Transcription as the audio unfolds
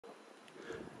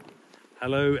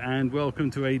Hello and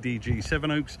welcome to ADG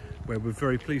Sevenoaks, where we're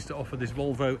very pleased to offer this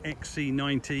Volvo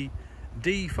XC90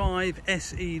 D5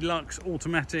 SE Lux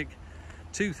Automatic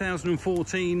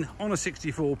 2014 on a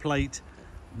 64 plate,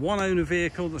 one owner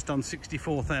vehicle that's done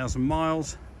 64,000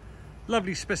 miles.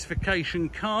 Lovely specification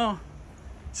car,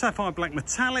 Sapphire Black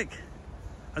Metallic,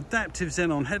 adaptive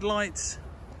xenon headlights,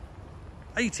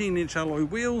 18-inch alloy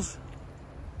wheels,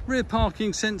 rear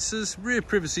parking sensors, rear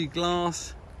privacy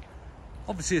glass.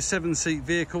 Obviously a 7-seat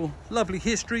vehicle, lovely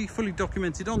history, fully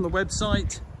documented on the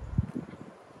website.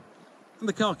 And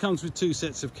the car comes with 2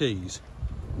 sets of keys.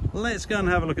 Let's go and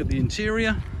have a look at the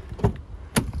interior.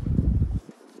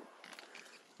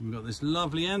 We've got this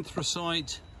lovely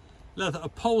anthracite leather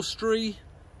upholstery,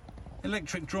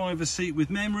 electric driver's seat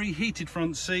with memory, heated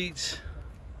front seats,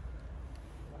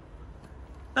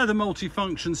 leather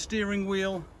multifunction steering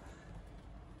wheel,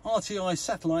 RTI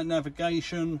satellite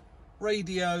navigation,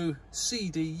 radio,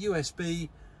 CD, USB,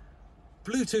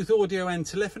 Bluetooth audio and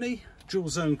telephony, dual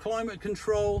zone climate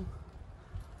control.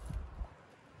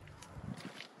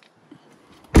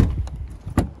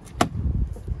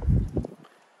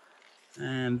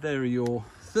 And there are your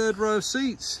third row of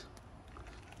seats.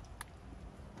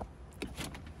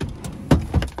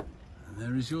 And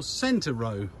there is your center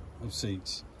row of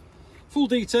seats. Full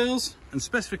details and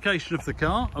specification of the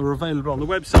car are available on the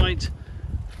website.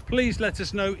 Please let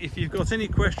us know if you've got any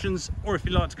questions or if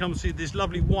you'd like to come see this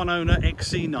lovely one owner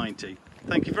XC90.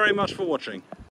 Thank you very much for watching.